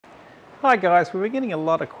Hi guys, we've been getting a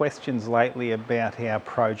lot of questions lately about our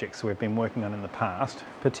projects we've been working on in the past,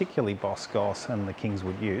 particularly Goss and the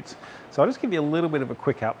Kingswood Utes. So I'll just give you a little bit of a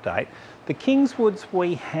quick update. The Kingswoods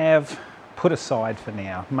we have put aside for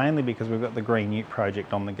now, mainly because we've got the Green Ute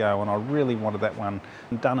project on the go and I really wanted that one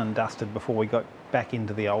done and dusted before we got back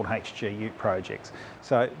into the old HG Ute projects.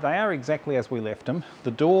 So they are exactly as we left them.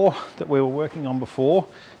 The door that we were working on before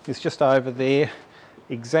is just over there,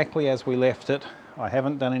 exactly as we left it. I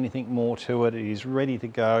haven't done anything more to it. It is ready to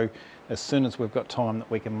go. As soon as we've got time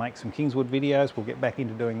that we can make some Kingswood videos, we'll get back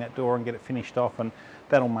into doing that door and get it finished off, and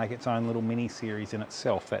that'll make its own little mini series in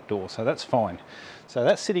itself, that door, so that's fine. So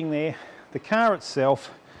that's sitting there. The car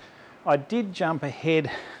itself, I did jump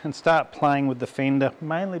ahead and start playing with the fender,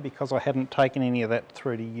 mainly because I hadn't taken any of that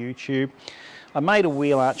through to YouTube. I made a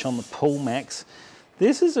wheel arch on the Pull Max.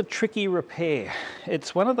 This is a tricky repair.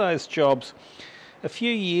 It's one of those jobs. A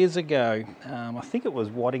few years ago, I think it was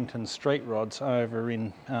Waddington Street Rods over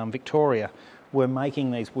in Victoria, were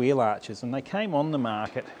making these wheel arches, and they came on the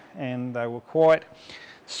market and they were quite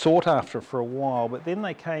sought after for a while, but then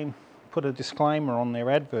they put a disclaimer on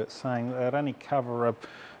their adverts saying that they'd only cover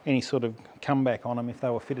any sort of comeback on them if they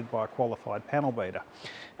were fitted by a qualified panel beater,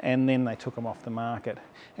 and then they took them off the market.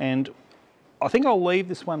 And I think I'll leave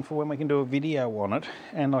this one for when we can do a video on it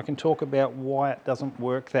and I can talk about why it doesn't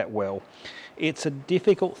work that well. It's a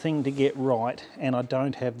difficult thing to get right and I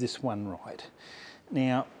don't have this one right.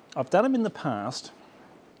 Now, I've done them in the past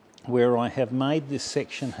where I have made this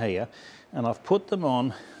section here and I've put them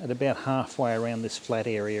on at about halfway around this flat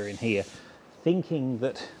area in here, thinking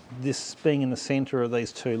that this being in the centre of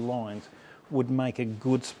these two lines would make a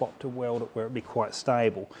good spot to weld it where it'd be quite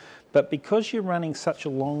stable. But because you're running such a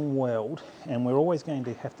long weld, and we're always going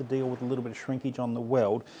to have to deal with a little bit of shrinkage on the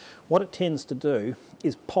weld, what it tends to do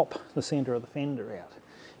is pop the centre of the fender out.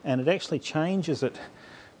 And it actually changes it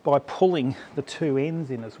by pulling the two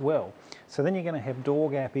ends in as well. So then you're going to have door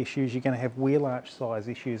gap issues, you're going to have wheel arch size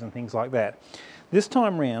issues and things like that. This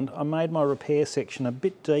time round, I made my repair section a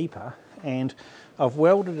bit deeper and I've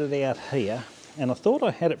welded it out here, and I thought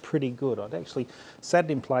I had it pretty good. I'd actually sat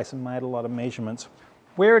it in place and made a lot of measurements.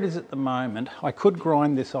 Where it is at the moment, I could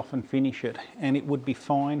grind this off and finish it and it would be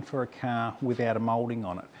fine for a car without a moulding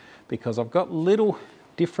on it, because I've got little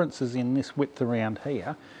differences in this width around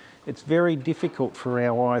here. It's very difficult for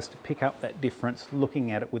our eyes to pick up that difference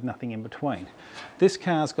looking at it with nothing in between. This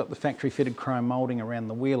car's got the factory fitted chrome moulding around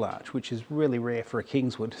the wheel arch, which is really rare for a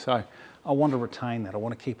Kingswood, so I want to retain that. I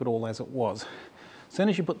want to keep it all as it was. As soon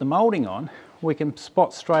as you put the moulding on, we can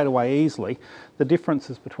spot straight away easily the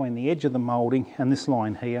differences between the edge of the moulding and this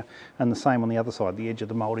line here, and the same on the other side, the edge of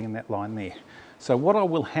the moulding and that line there. So what I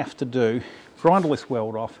will have to do, grind all this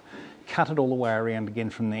weld off, cut it all the way around again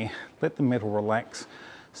from there, let the metal relax,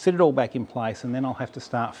 set it all back in place, and then I'll have to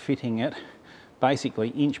start fitting it basically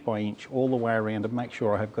inch by inch all the way around to make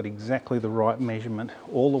sure I have got exactly the right measurement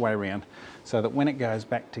all the way around so that when it goes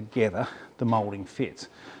back together, the moulding fits.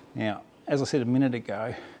 Now, as I said a minute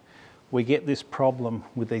ago, we get this problem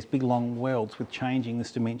with these big long welds with changing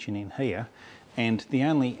this dimension in here, and the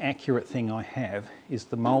only accurate thing I have is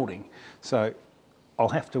the moulding. So I'll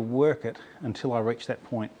have to work it until I reach that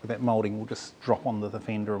point where that moulding will just drop onto the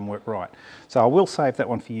fender and work right. So I will save that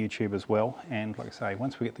one for YouTube as well, and like I say,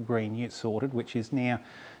 once we get the Green Ute sorted, which is now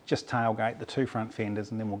just tailgate, the two front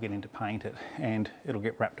fenders, and then we'll get into paint it, and it'll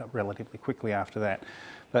get wrapped up relatively quickly after that.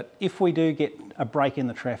 But if we do get a break in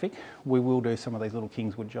the traffic, we will do some of these little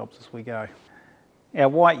Kingswood jobs as we go. Our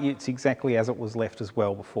white Ute's exactly as it was left as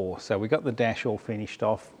well before. So we got the dash all finished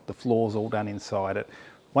off, the floor's all done inside it.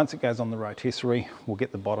 Once it goes on the rotisserie, we'll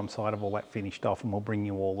get the bottom side of all that finished off and we'll bring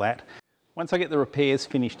you all that. Once I get the repairs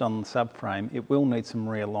finished on the subframe, it will need some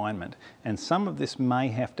realignment, and some of this may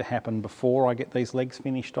have to happen before I get these legs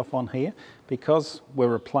finished off on here, because we're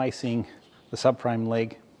replacing the subframe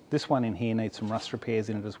leg. This one in here needs some rust repairs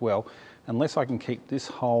in it as well. Unless I can keep this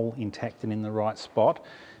hole intact and in the right spot,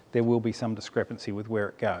 there will be some discrepancy with where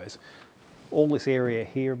it goes. All this area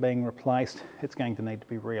here being replaced, it's going to need to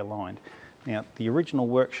be realigned. Now, the original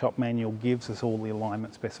workshop manual gives us all the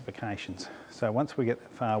alignment specifications. So once we get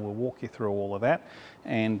that far, we'll walk you through all of that,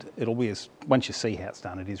 and it'll be once you see how it's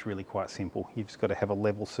done, it is really quite simple. You've just got to have a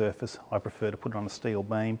level surface. I prefer to put it on a steel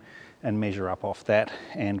beam and measure up off that,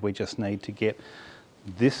 and we just need to get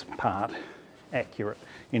this part accurate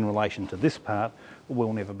in relation to this part.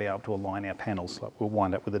 We'll never be able to align our panels. Like, we'll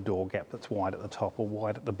wind up with a door gap that's wide at the top or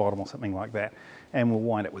wide at the bottom or something like that, and we'll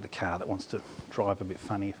wind up with a car that wants to drive a bit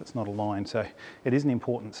funny if it's not aligned. So it is an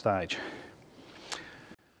important stage.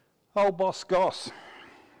 Old boss Goss.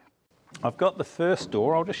 I've got the first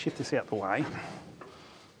door. I'll just shift this out the way.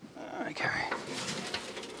 Okay.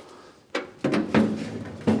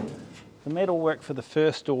 metalwork for the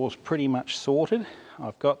first door is pretty much sorted.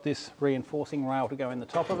 I've got this reinforcing rail to go in the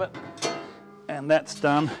top of it, and that's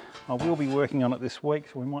done. I will be working on it this week,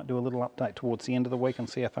 so we might do a little update towards the end of the week and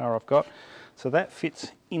see how far I've got. So that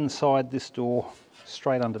fits inside this door,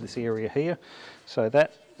 straight under this area here. So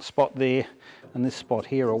that spot there and this spot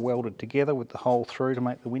here are welded together with the hole through to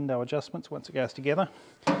make the window adjustments once it goes together.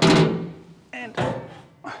 And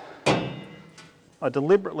I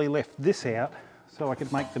deliberately left this out so I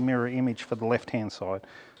could make the mirror image for the left-hand side.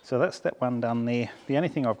 So that's that one done there. The only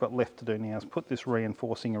thing I've got left to do now is put this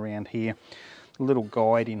reinforcing around here, a little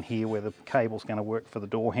guide in here where the cable's going to work for the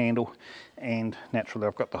door handle, and naturally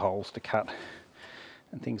I've got the holes to cut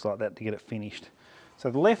and things like that to get it finished. So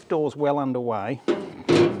the left door's well underway,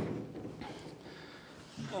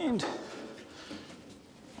 and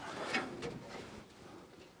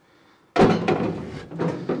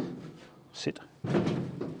sit.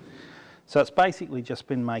 So it's basically just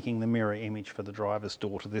been making the mirror image for the driver's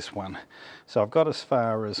door to this one. So I've got as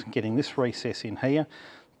far as getting this recess in here.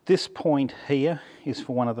 This point here is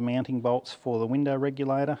for one of the mounting bolts for the window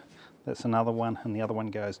regulator. That's another one, and the other one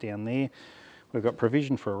goes down there. We've got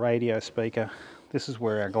provision for a radio speaker. This is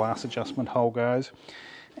where our glass adjustment hole goes.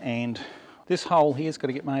 And this hole here's got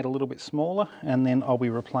to get made a little bit smaller, and then I'll be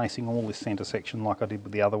replacing all this centre section like I did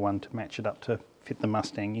with the other one to match it up to fit the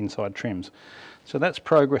Mustang inside trims. So that's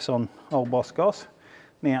progress on old boss Goss.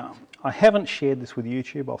 Now, I haven't shared this with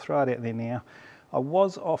YouTube, I'll throw it out there now. I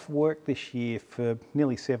was off work this year for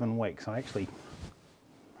nearly 7 weeks. I actually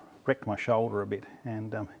wrecked my shoulder a bit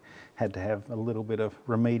and had to have a little bit of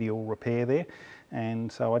remedial repair there.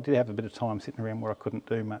 And so I did have a bit of time sitting around where I couldn't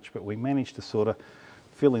do much, but we managed to sort of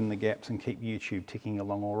fill in the gaps and keep YouTube ticking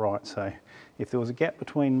along all right. So if there was a gap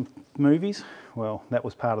between movies, well, that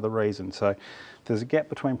was part of the reason. So if there's a gap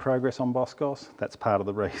between progress on Boss Goss, that's part of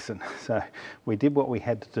the reason. So we did what we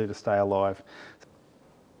had to do to stay alive.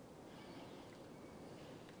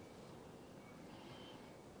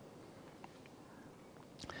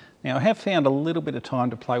 Now, I have found a little bit of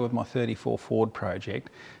time to play with my 34 Ford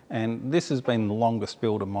project, and this has been the longest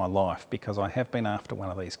build of my life because I have been after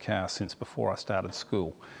one of these cars since before I started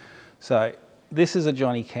school. So this is a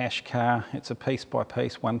Johnny Cash car. It's a piece by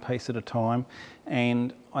piece, one piece at a time,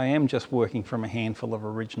 and I am just working from a handful of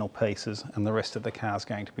original pieces, and the rest of the car is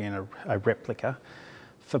going to be in a replica.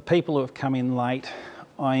 For people who have come in late,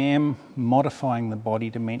 I am modifying the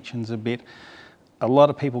body dimensions a bit. A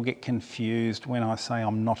lot of people get confused when I say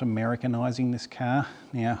I'm not Americanizing this car.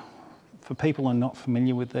 Now, for people who are not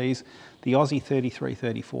familiar with these, the Aussie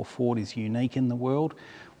 33-34 Ford is unique in the world.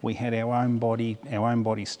 We had our own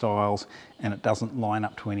body styles, and it doesn't line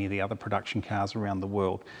up to any of the other production cars around the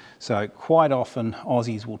world. So quite often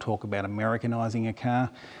Aussies will talk about Americanizing a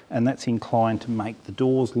car, and that's inclined to make the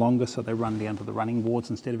doors longer so they run down to the running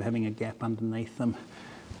boards instead of having a gap underneath them,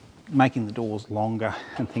 making the doors longer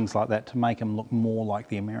and things like that to make them look more like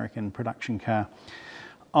the American production car.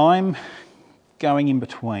 I'm going in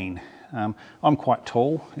between. I'm quite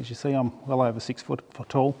tall, as you see. I'm well over 6 foot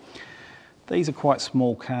tall. These are quite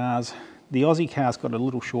small cars. The Aussie car's got a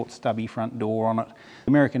little short stubby front door on it.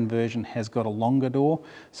 The American version has got a longer door,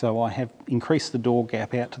 so I have increased the door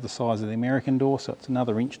gap out to the size of the American door, so it's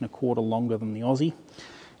another 1.25 inches longer than the Aussie.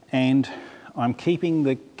 And I'm keeping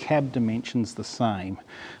the cab dimensions the same.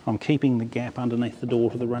 I'm keeping the gap underneath the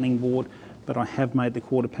door to the running board, but I have made the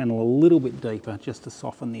quarter panel a little bit deeper just to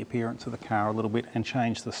soften the appearance of the car a little bit and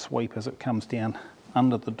change the sweep as it comes down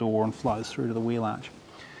under the door and flows through to the wheel arch.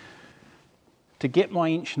 To get my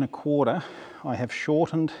 1.25 inches, I have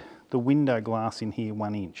shortened the window glass in here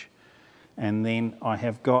 1 inch. And then I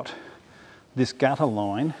have got this gutter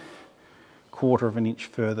line 1/4 inch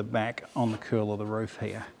further back on the curl of the roof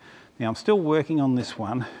here. Now, I'm still working on this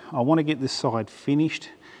one. I want to get this side finished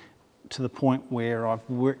to the point where I've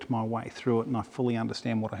worked my way through it and I fully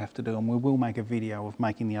understand what I have to do, and we will make a video of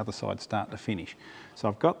making the other side start to finish. So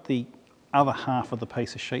I've got the other half of the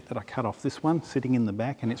piece of sheet that I cut off this one sitting in the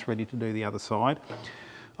back, and it's ready to do the other side.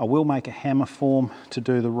 I will make a hammer form to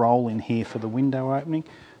do the roll in here for the window opening.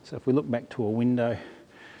 So if we look back to a window,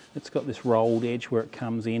 it's got this rolled edge where it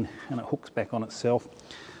comes in and it hooks back on itself.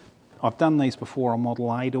 I've done these before on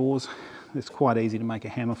Model A doors. It's quite easy to make a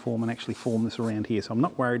hammer form and actually form this around here, so I'm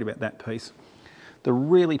not worried about that piece. The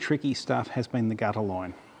really tricky stuff has been the gutter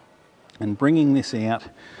line. And bringing this out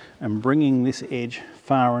and bringing this edge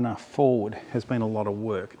far enough forward has been a lot of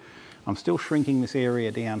work. I'm still shrinking this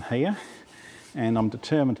area down here, and I'm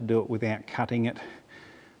determined to do it without cutting it.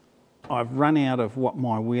 I've run out of what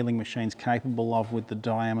my wheeling machine's capable of with the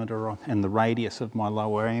diameter and the radius of my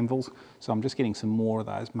lower anvils, so I'm just getting some more of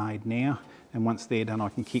those made now, and once they're done I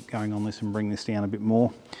can keep going on this and bring this down a bit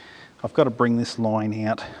more. I've got to bring this line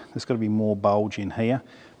out. There's got to be more bulge in here,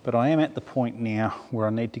 but I am at the point now where I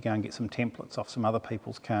need to go and get some templates off some other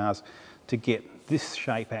people's cars to get this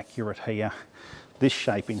shape accurate here, this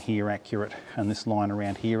shape in here accurate, and this line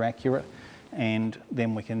around here accurate, and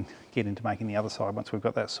then we can get into making the other side once we've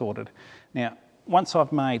got that sorted. Now, once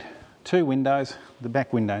I've made 2 windows, the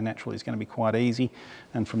back window naturally is going to be quite easy,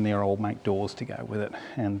 and from there I'll make doors to go with it,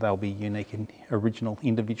 and they'll be unique and original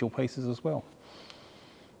individual pieces as well.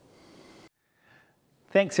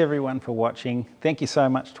 Thanks everyone for watching. Thank you so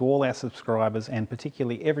much to all our subscribers, and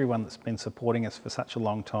particularly everyone that's been supporting us for such a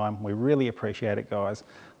long time. We really appreciate it, guys.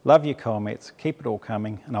 Love your comments, keep it all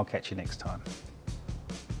coming, and I'll catch you next time.